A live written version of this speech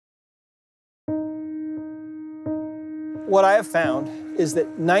What I have found is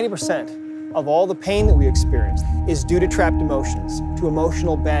that 90% of all the pain that we experience is due to trapped emotions, to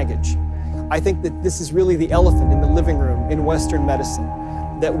emotional baggage. I think that this is really the elephant in the living room in Western medicine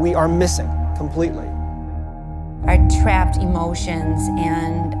that we are missing completely. Our trapped emotions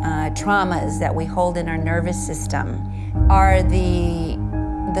and traumas that we hold in our nervous system are the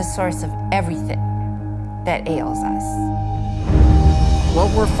source of everything that ails us. What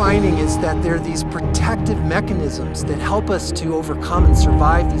we're finding is that there are these protective mechanisms that help us to overcome and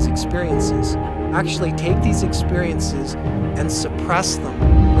survive these experiences. Actually take these experiences and suppress them,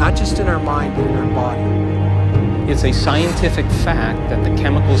 not just in our mind, but in our body. It's a scientific fact that the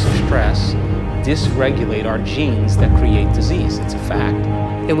chemicals of stress dysregulate our genes that create disease. It's a fact.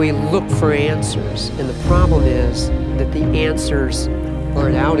 And we look for answers, and the problem is that the answers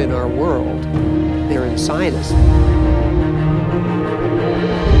aren't out in our world. They're inside us.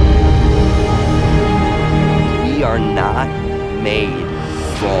 We are not made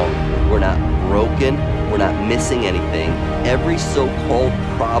wrong. We're not broken. We're not missing anything. Every so-called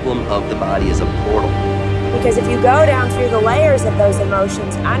problem of the body is a portal. Because if you go down through the layers of those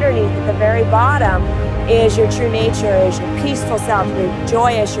emotions, underneath at the very bottom is your true nature, is your peaceful self, your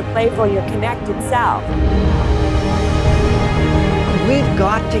joyous, your playful, your connected self. We've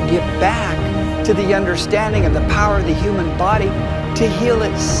got to get back to the understanding of the power of the human body to heal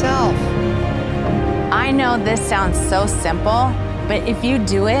itself. I know this sounds so simple, but if you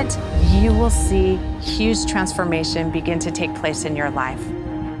do it, you will see huge transformation begin to take place in your life.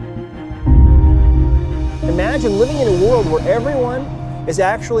 Imagine living in a world where everyone is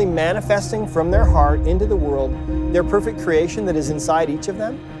actually manifesting from their heart into the world their perfect creation that is inside each of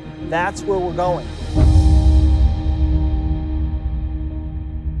them. That's where we're going.